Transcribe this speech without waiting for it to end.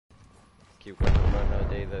Keep going for another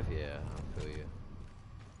day left. Yeah, I feel you.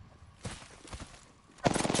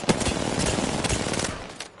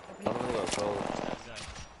 I'm gonna go cold.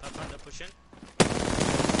 Up under pushing.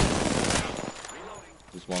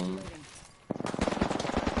 Just one.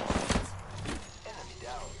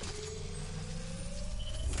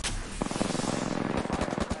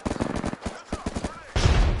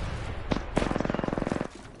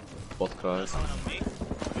 Both cars. Someone on me.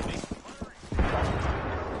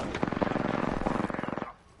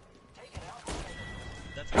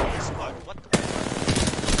 That's a squad. What the fuck?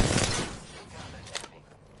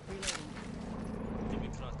 Give me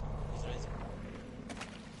truck. He's raising.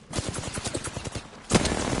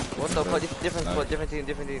 What the fuck? Different squad, different team,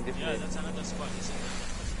 different team, different Yeah, team. that's another squad.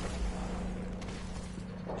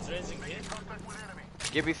 He's raising here.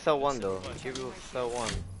 Gibby sell one though. Gibby will sell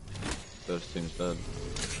one. First team's dead.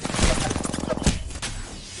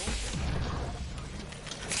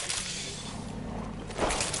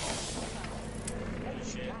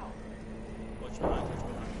 Shit. Watch behind.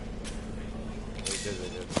 They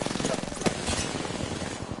did.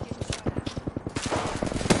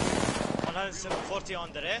 140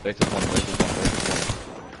 on the red. Rated one.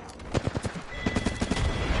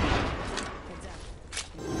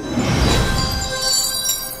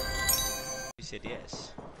 You said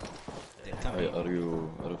yes. Hey, are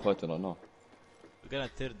you fighting or not? We're gonna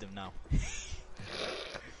third them now.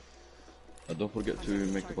 Don't forget to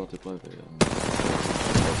make the party private.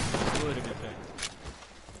 Don't worry, my friend.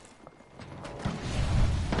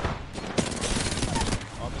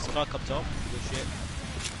 Oh, Mr. Clark up top. Good shit.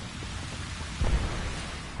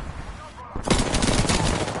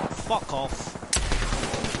 Fuck off.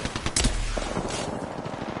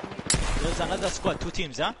 There's another squad, 2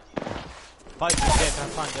 teams, huh? 5 teams there,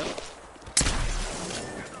 can't find them.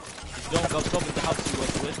 He's going up top in the house you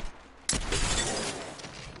was with.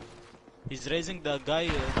 He's raising the guy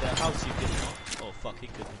in the house you killed him. Oh fuck, he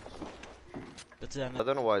killed him. That's I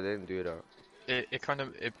don't know why they didn't do that. It kind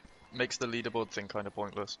of makes the leaderboard thing kind of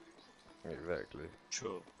pointless. Exactly.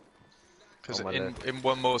 True. Because Oh, in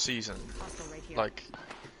one more season, like,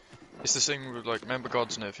 it's the thing with, like, remember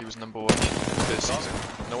Godsniff, he was number 1 this season.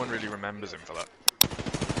 No one really remembers him for that.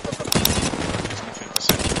 There's nothing to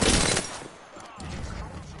say.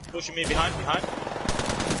 Pushing me behind.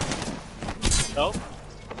 No?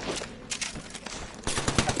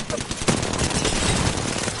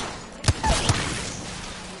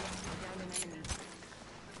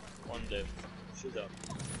 One dead. Shoot up.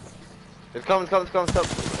 It's coming, stop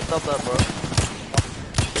that, bro.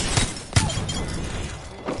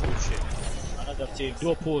 Oh shit. Another team.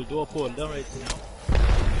 Do a pull, don't raise it now.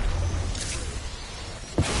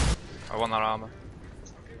 I want that armor.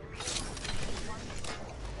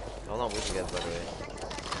 I'm not pushing it, by the way.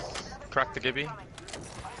 Crack the Gibby.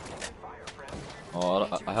 Oh,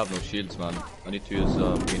 I have no shields, man. I need to use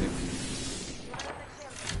Phoenix.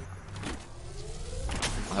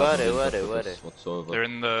 Where? Whatsoever. They're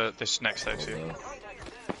in this next house here.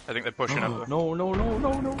 I think they're pushing up.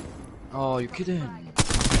 No. Oh, you're kidding.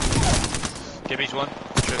 Gibby's one.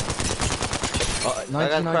 Shit.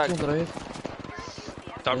 19 on the right.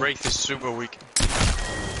 That Wraith is super weak.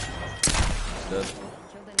 Dead.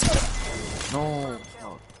 No.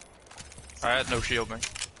 Oh. I had no shield, mate.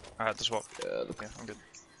 I had to swap. Yeah, look. Yeah, I'm good.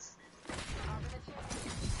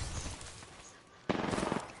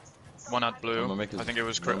 One had blue. I think it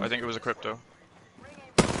was a crypto.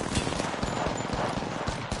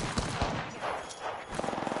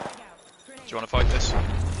 Do you want to fight this?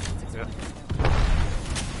 Yeah.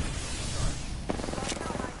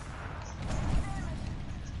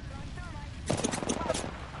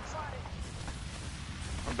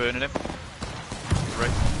 I'm burning him.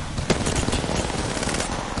 Right.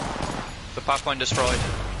 The pathline destroyed.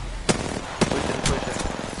 Push it.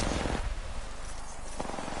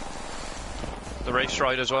 The race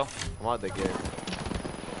ride as well. I'm out the game.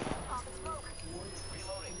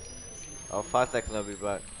 Oh, 5 seconds, I'll be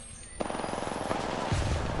back.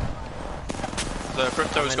 The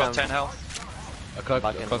crypto's got 10 health. I cracked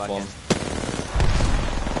Back in. one.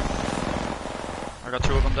 I got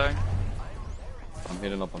 2 of them down. I'm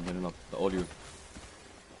healing up. All you.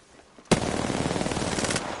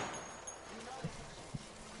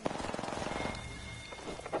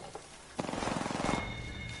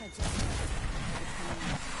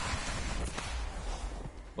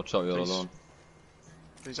 Watch out, you're alone.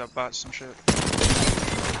 These have bats and shit.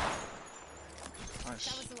 Nice.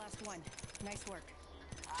 That was the last one. Nice work.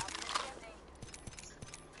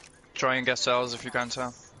 Try and get cells if you can,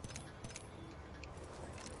 Sam.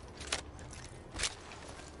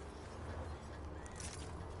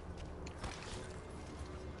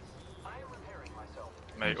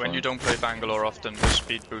 Mate, when you don't play Bangalore often, the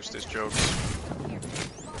speed boost is jokes.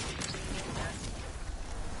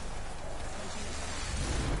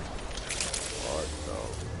 What the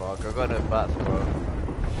fuck? I got no bats, bro.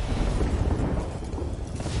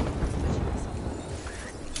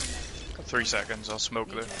 Got 3 seconds, I'll smoke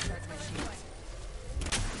there.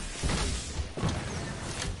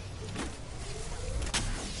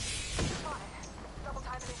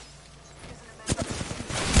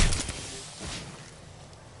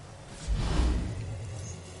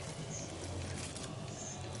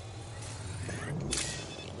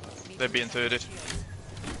 They're being thirded.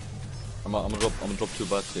 I'm gonna drop 2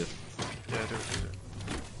 bats here. Yeah, do it.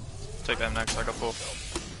 Take them next, I got 4.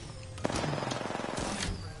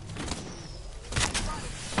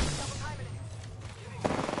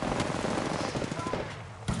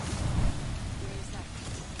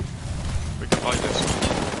 We can fight this.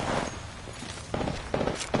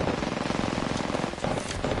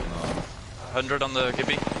 100 on the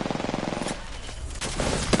Gibby.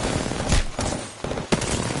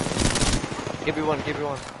 Give me one. One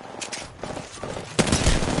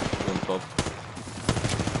top.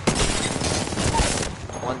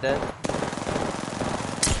 One dead.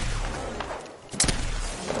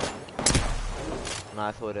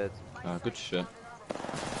 Nice, all dead. Good shit.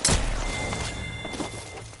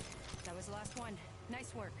 That was the last one.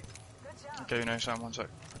 Nice work. Okay, no, Sam, 1 sec.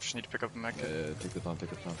 I just need to pick up the mech. Take your time.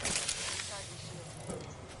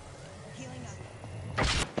 Healing up.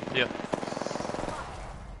 Yeah.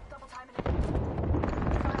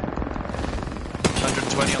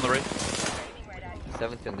 120 on the ray.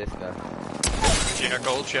 70 on this guy. She had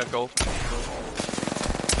gold.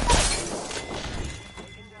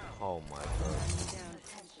 Oh my god.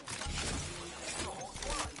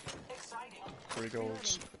 3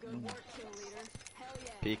 golds.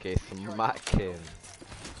 PK smacking.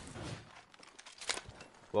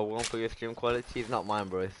 Well, one for your stream quality is not mine,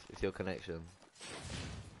 bro. It's your connection.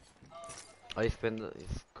 I spend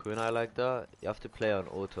kunai like that. You have to play on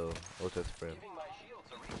auto sprint.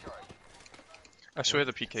 I swear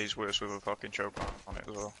the PK's worse with a fucking choke on it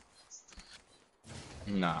as well.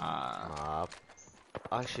 Nah.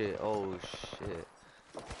 Actually, oh shit.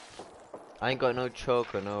 I ain't got no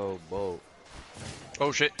choke or no bolt.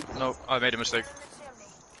 Oh shit, no, I made a mistake.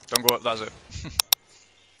 Don't go up, that's it.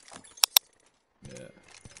 Yeah.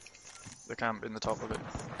 The camp in the top of it.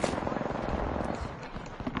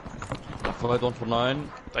 Fried 1 for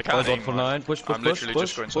 9. They can't Fried 1 aim, for man. 9. Push. I'm literally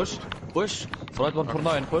just going push. Fried 1 for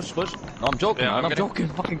 9. Push. No, I'm joking, Yeah, man. I'm I'm joking.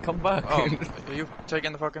 Fucking come back. Oh, are you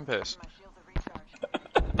taking the fucking piss?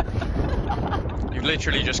 You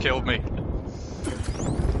literally just killed me.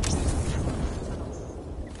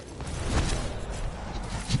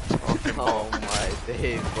 Oh my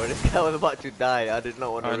days, bro. This guy was about to die. I did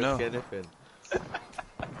not want to risk anything.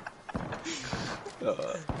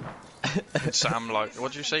 Sam, like,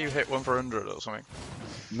 what did you say? You hit 1 for 100 or something?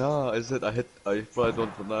 No, I said I fried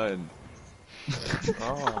 1 for 9.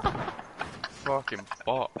 Oh, fucking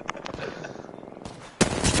bot.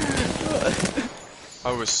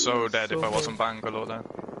 I was so dead if I wasn't Bangalore then.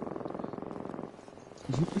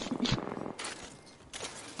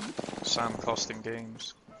 Sam costing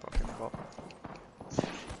games. Fucking bot.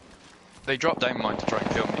 They dropped down mine to try and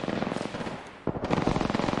kill me.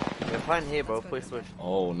 You're fine here, bro. Push.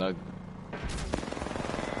 Oh, no.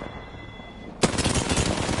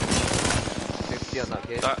 50 on that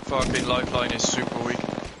kid. That fucking lifeline is super weak.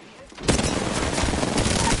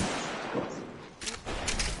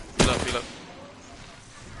 Heal up.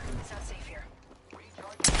 It's not safe here.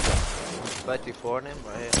 34 on him,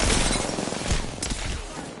 right here.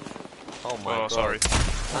 Oh my god. Sorry.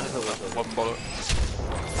 One One bullet.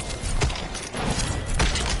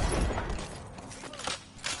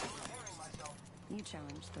 You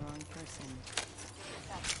challenged the wrong person.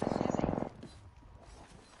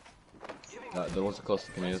 There was a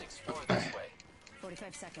cost to me.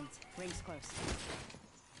 45 seconds. Rings close.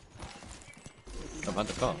 I'm at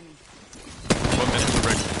the car. 1 minute to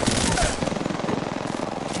ring.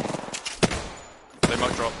 They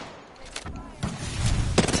might drop.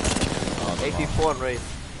 84 on Ray.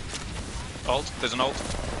 Ult, there's an ult.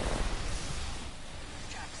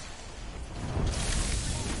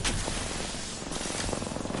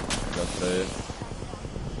 Got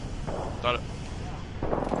Got it.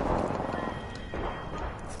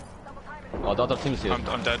 Oh, the other team's here.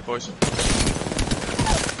 I'm dead, boys.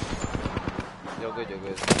 You're good.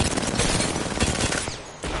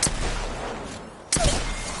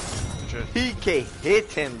 Shit. PK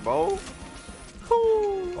hit him, bro.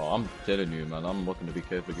 Oh, I'm telling you, man. I'm looking to be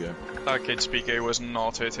careful again. That kid's PK was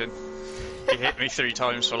not hitting. He hit me 3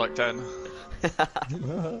 times for like 10.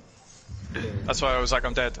 That's why I was like,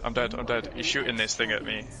 I'm dead, I'm dead, I'm dead. He's shooting this thing at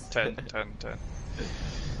me. 10, 10, 10.